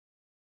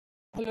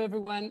Hello,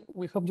 everyone.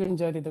 We hope you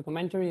enjoyed the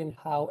documentary and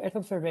how Earth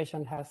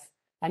observation has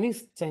and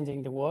is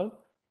changing the world.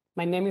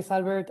 My name is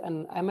Albert,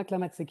 and I'm a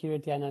climate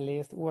security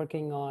analyst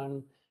working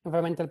on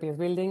environmental peace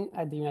building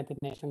at the United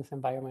Nations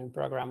Environment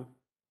Program.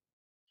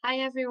 Hi,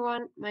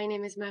 everyone. My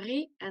name is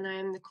Marie, and I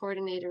am the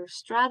coordinator of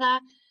Strata,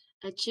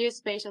 a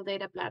geospatial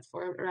data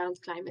platform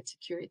around climate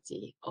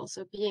security,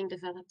 also being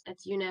developed at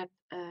UNEP,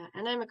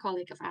 and I'm a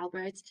colleague of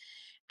Albert's.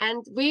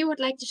 And we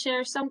would like to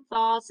share some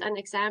thoughts and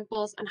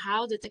examples on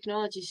how the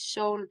technologies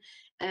shown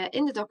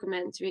in the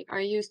documentary are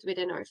used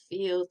within our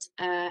field,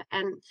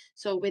 and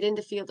so within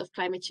the field of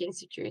climate change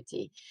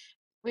security.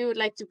 We would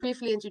like to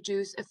briefly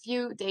introduce a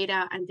few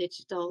data and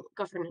digital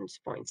governance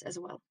points as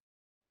well.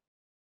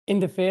 In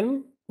the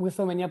film, we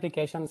saw many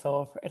applications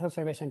of Earth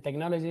observation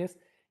technologies,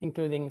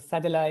 including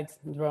satellites,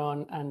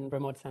 drone, and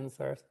remote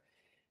sensors.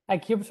 A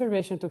key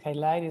observation to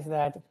highlight is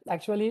that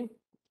actually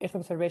Earth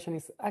observation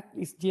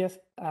is just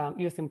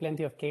used in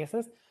plenty of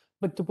cases,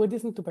 but to put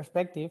this into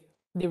perspective,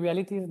 the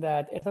reality is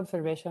that Earth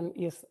observation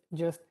is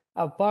just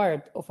a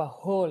part of a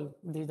whole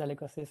digital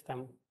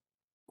ecosystem.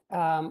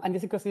 And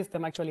this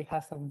ecosystem actually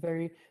has a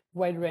very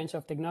wide range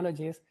of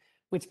technologies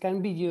which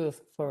can be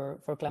used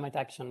for climate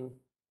action.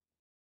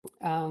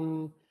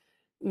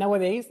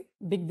 Nowadays,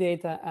 big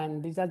data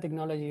and digital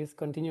technologies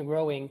continue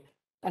growing,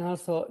 and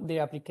also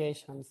their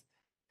applications.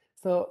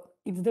 So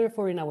it's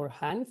therefore in our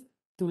hands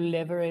to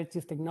leverage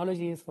these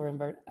technologies for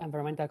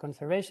environmental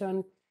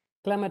conservation,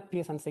 climate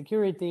peace and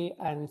security,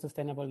 and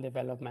sustainable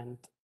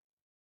development.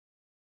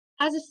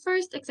 As a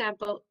first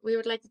example, we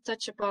would like to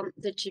touch upon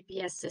the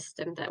GPS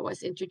system that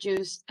was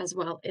introduced as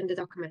well in the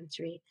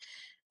documentary.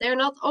 They're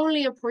not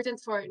only important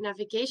for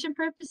navigation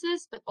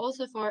purposes, but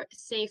also for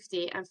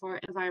safety and for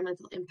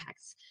environmental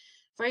impacts.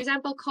 For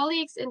example,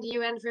 colleagues in the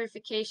UN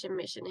verification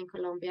mission in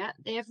Colombia,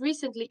 they have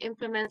recently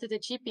implemented a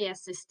GPS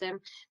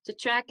system to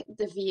track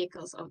the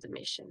vehicles of the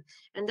mission.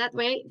 And that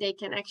way they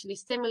can actually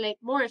stimulate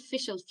more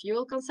efficient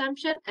fuel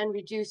consumption and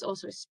reduce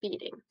also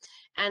speeding.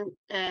 And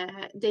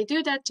they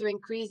do that to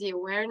increase the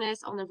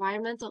awareness on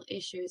environmental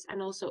issues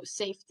and also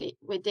safety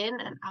within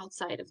and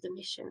outside of the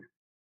mission.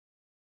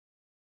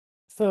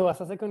 So as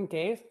a second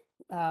case,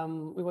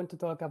 we want to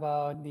talk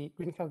about the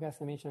greenhouse gas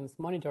emissions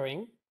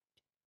monitoring.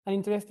 An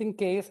interesting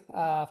case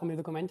from the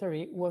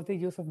documentary was the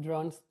use of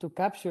drones to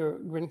capture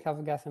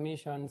greenhouse gas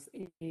emissions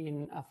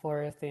in a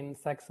forest in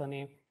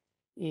Saxony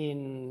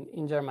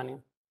in Germany.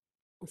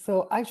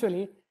 So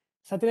actually,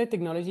 satellite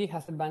technology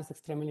has advanced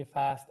extremely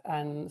fast,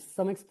 and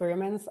some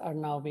experiments are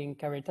now being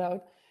carried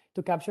out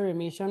to capture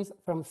emissions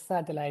from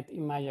satellite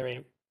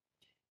imagery.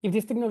 If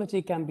this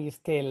technology can be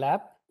scaled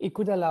up, it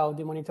could allow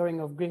the monitoring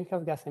of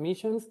greenhouse gas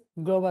emissions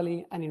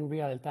globally and in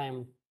real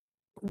time.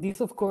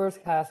 This, of course,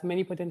 has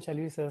many potential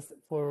uses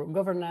for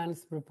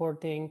governance,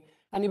 reporting,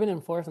 and even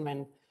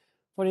enforcement.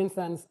 For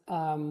instance,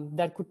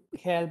 that could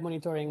help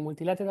monitoring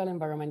multilateral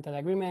environmental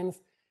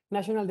agreements,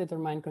 national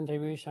determined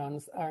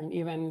contributions, and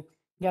even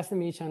gas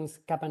emissions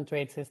cap and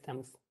trade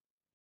systems.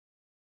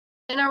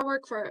 In our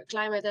work for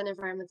climate and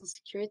environmental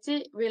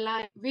security,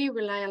 we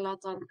rely a lot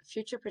on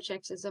future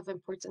projections of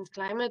important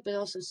climate, but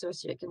also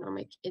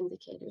socioeconomic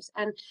indicators.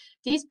 And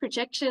these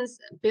projections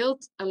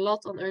build a lot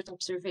on Earth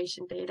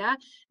observation data,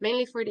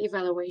 mainly for the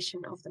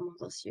evaluation of the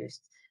models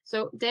used.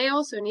 So they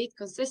also need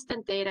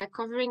consistent data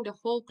covering the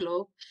whole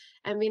globe.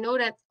 And we know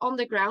that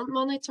on-the-ground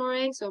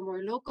monitoring, so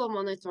more local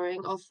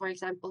monitoring of, for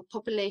example,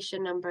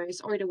 population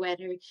numbers or the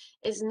weather,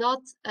 is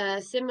not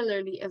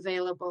similarly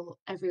available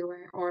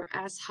everywhere or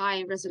as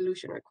high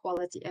resolution or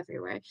quality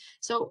everywhere.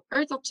 So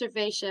Earth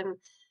observation,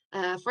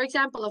 for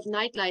example, of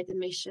nightlight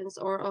emissions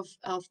or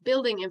of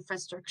building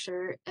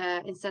infrastructure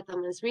in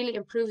settlements really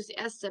improves the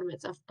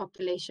estimates of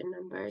population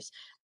numbers.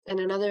 And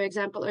another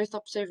example, Earth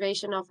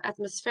observation of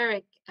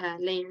atmospheric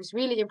layers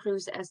really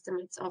improves the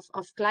estimates of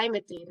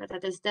climate data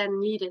that is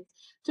then needed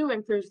to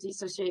improve the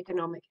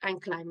socioeconomic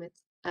and climate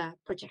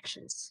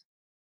projections.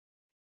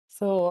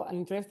 So an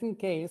interesting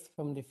case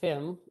from the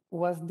film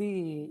was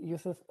the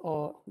use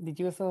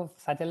of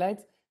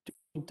satellites to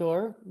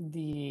monitor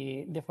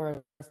the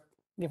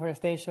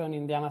deforestation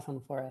in the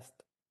Amazon forest.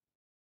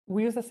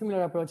 We use a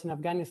similar approach in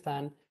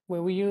Afghanistan,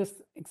 where we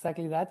use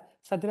exactly that,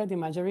 satellite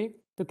imagery,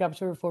 to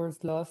capture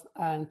forest loss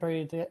and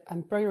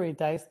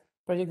prioritize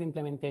project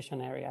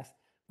implementation areas.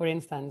 For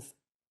instance,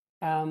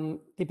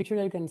 the picture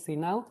that you can see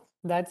now,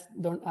 that's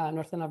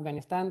northern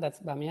Afghanistan, that's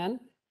Bamiyan.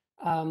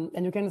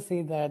 And you can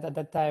see that at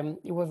that time,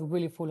 it was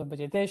really full of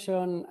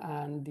vegetation,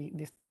 and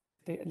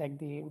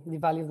the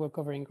valleys were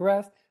covering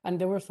grass, and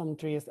there were some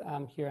trees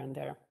here and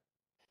there.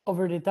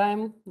 Over the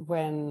time,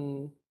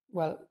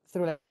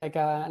 through like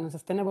an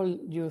unsustainable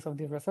use of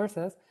these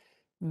resources,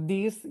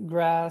 this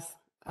grass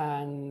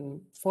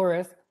and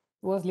forest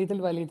was little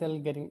by little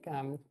getting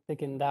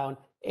taken down,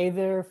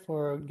 either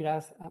for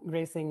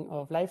grazing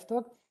of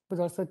livestock, but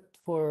also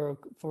for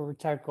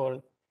charcoal.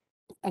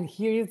 And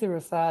here is the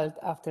result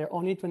after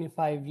only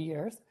 25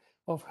 years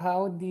of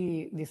how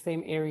the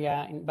same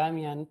area in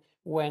Bamiyan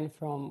went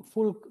from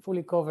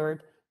fully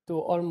covered to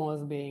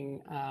almost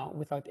being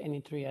without any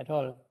tree at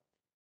all.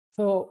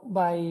 So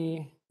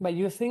by by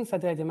using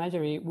satellite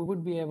imagery,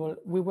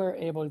 we were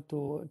able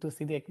to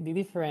see the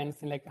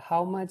difference in like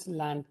how much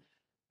land,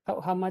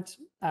 how much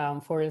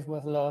forest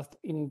was lost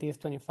in these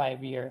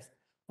 25 years.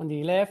 On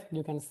the left,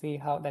 you can see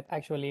how that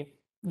actually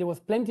there was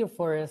plenty of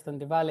forest in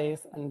the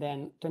valleys, and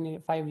then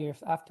 25 years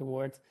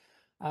afterwards,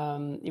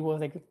 it was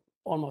like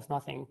almost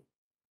nothing.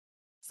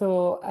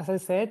 So as I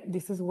said,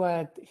 this is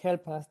what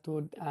helped us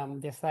to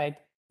decide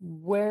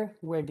where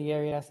were the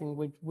areas in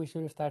which we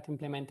should start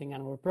implementing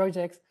our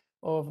projects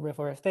of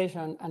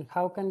reforestation, and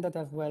how can that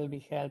as well be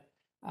helped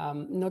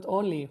not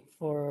only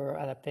for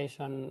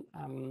adaptation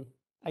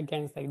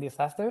against like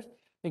disasters,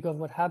 because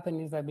what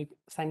happened is that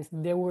since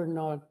there were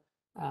not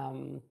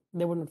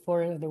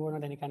forests, there were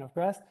not any kind of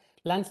grass,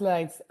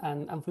 landslides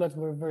and floods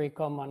were very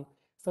common.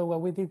 So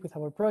what we did with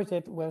our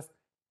project was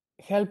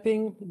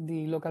helping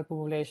the local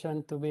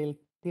population to build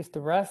these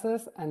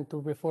terraces and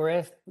to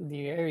reforest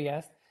the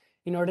areas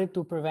in order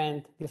to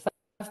prevent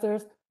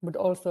disasters, but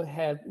also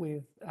help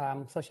with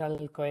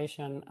social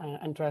cohesion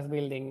and trust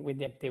building with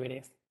the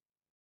activities.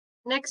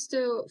 Next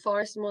to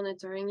forest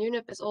monitoring,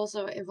 UNEP is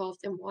also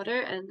involved in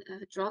water and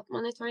drought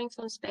monitoring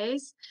from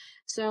space.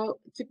 So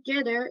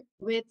together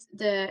with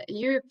the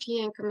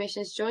European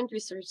Commission's Joint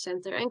Research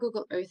Center and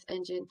Google Earth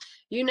Engine,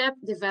 UNEP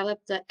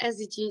developed the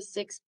SDG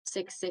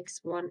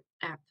 6661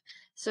 app.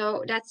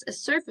 So that's a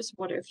surface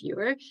water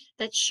viewer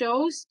that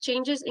shows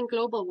changes in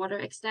global water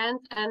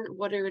extent and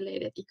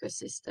water-related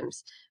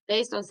ecosystems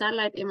based on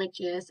satellite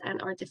images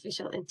and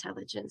artificial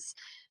intelligence.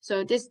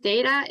 So this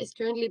data is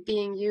currently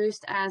being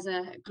used as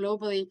a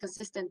globally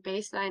consistent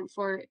baseline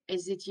for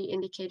SDG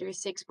indicator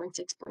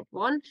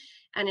 6.6.1,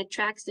 and it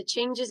tracks the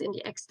changes in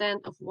the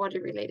extent of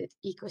water-related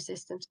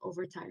ecosystems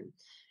over time.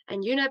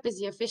 And UNEP is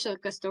the official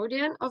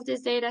custodian of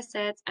this data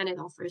set, and it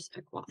offers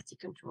a quality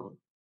control.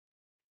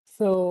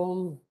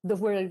 So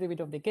those were a little bit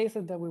of the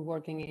cases that we're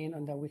working in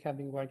and that we have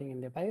been working in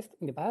the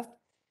past.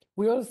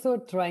 We're also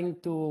trying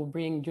to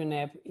bring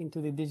UNEP into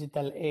the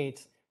digital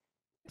age.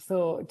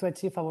 So to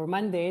achieve our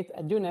mandate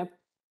at UNEP,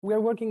 we are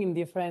working in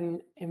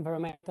different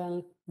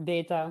environmental,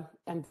 data,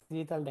 and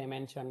digital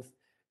dimensions.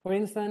 For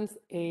instance,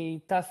 a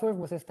task force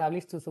was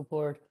established to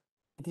support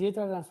the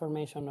digital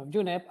transformation of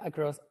UNEP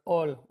across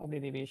all of the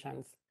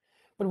divisions.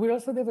 But we're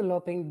also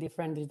developing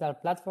different digital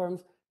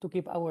platforms to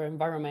keep our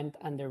environment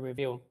under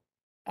review.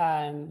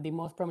 And the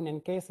most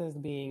prominent cases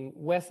being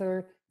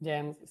Weather,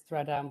 GEMS,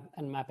 Strata,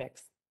 and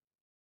MapX.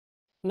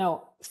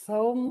 Now,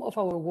 some of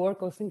our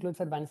work also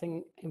includes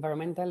advancing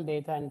environmental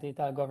data and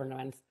digital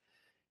governance.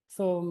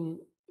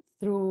 So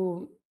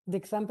through the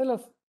example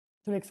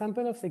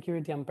of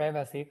security and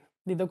privacy,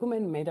 the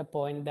document made a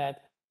point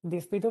that the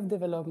speed of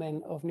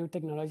development of new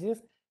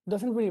technologies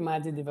doesn't really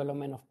match the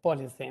development of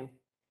policy.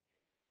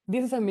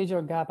 This is a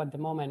major gap at the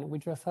moment,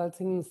 which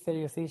results in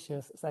serious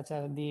issues such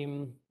as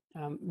the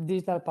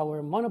digital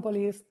power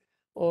monopolies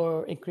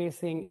or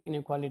increasing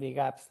inequality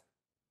gaps,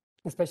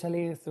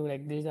 especially through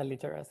like digital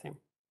literacy.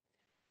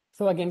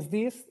 So against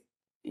this,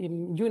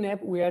 in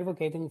UNEP, we are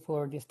advocating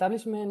for the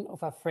establishment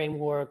of a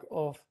framework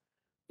of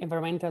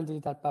environmental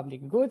digital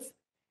public goods.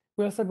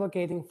 We're also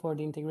advocating for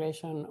the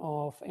integration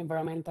of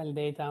environmental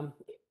data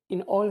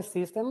in all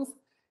systems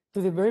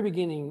to the very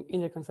beginning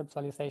in the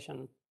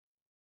conceptualization.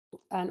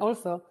 And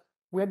also,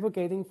 we're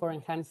advocating for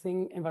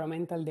enhancing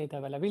environmental data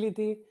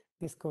availability,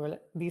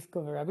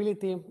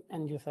 discoverability,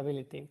 and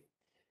usability.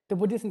 To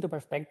put this into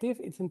perspective,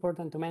 it's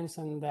important to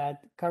mention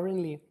that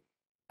currently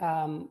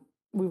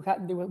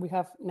we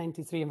have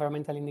 93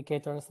 environmental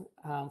indicators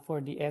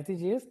for the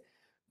SDGs,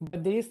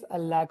 but there is a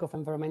lack of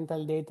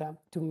environmental data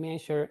to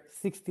measure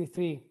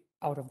 63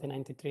 out of the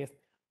 93.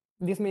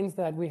 This means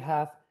that we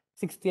have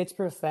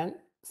 68%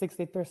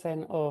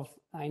 of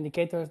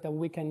indicators that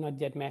we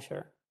cannot yet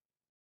measure.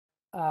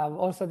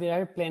 Also,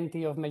 there are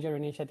plenty of major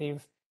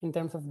initiatives in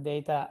terms of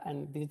data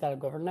and digital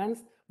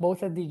governance,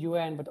 both at the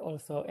UN but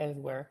also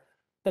elsewhere,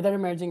 that are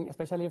emerging,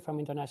 especially from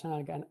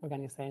international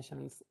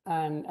organizations,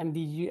 and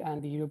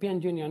the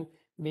European Union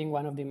being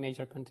one of the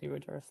major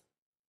contributors.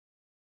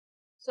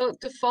 So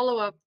to follow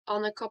up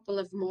on a couple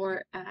of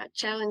more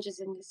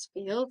challenges in this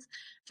field,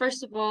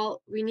 first of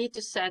all, we need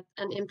to set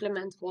and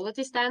implement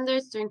quality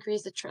standards to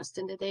increase the trust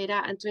in the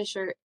data and to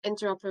ensure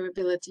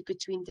interoperability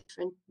between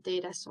different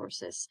data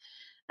sources.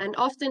 And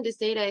often this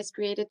data is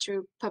created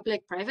through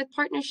public-private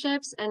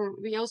partnerships, and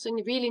we also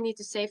really need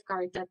to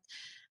safeguard that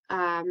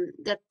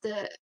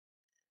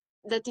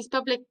that these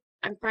public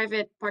and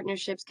private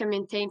partnerships can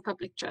maintain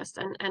public trust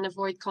and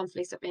avoid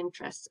conflicts of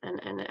interest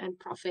and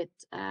profit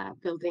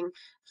building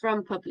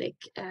from public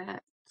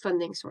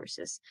funding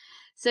sources.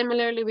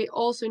 Similarly, we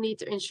also need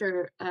to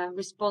ensure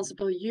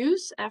responsible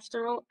use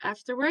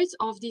afterwards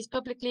of these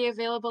publicly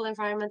available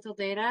environmental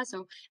data.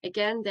 So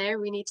again, there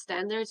we need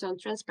standards on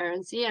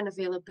transparency and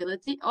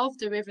availability of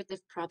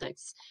derivative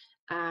products.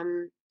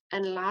 And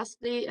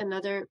lastly,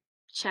 another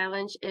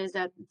challenge is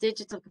that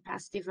digital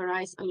capacity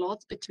varies a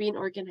lot between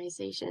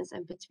organizations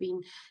and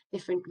between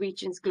different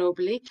regions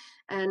globally,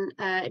 and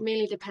it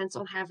mainly depends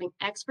on having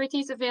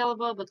expertise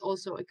available but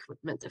also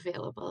equipment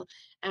available,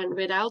 and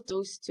without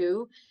those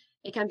two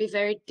it can be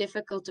very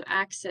difficult to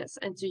access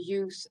and to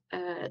use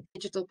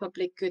digital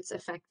public goods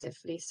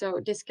effectively. So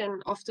this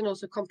can often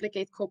also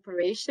complicate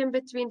cooperation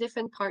between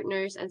different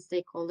partners and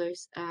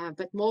stakeholders,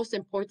 but most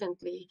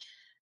importantly,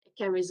 it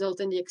can result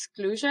in the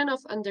exclusion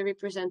of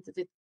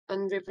underrepresented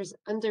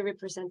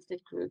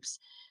groups.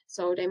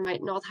 So they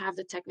might not have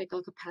the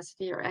technical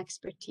capacity or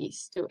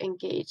expertise to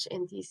engage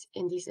in these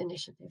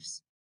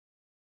initiatives.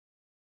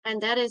 And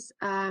that is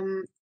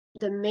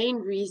the main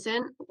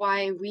reason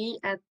why we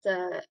at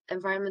the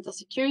Environmental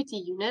Security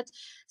Unit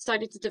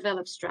started to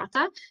develop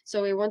Strata.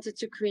 So we wanted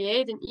to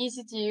create an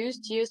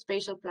easy-to-use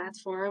geospatial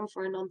platform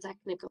for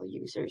non-technical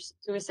users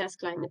to assess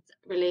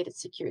climate-related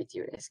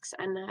security risks.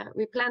 And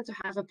we plan to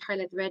have a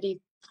pilot ready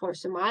for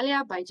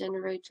Somalia by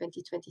January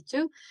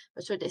 2022.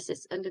 So this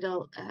is a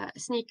little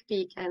sneak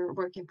peek and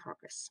work in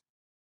progress.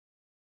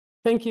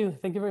 Thank you.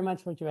 Thank you very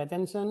much for your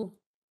attention.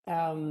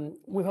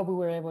 We hope we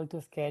were able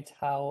to sketch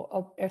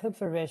how Earth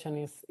observation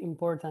is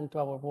important to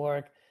our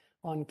work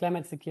on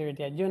climate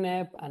security at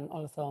UNEP and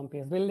also on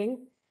peace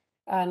building,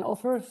 and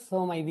offer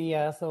some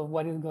ideas of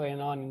what is going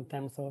on in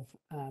terms of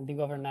the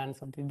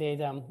governance of the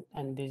data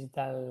and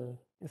digital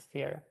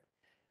sphere.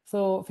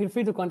 So feel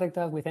free to contact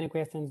us with any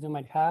questions you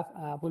might have.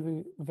 We'll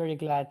be very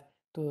glad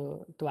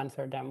to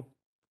answer them.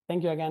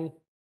 Thank you again.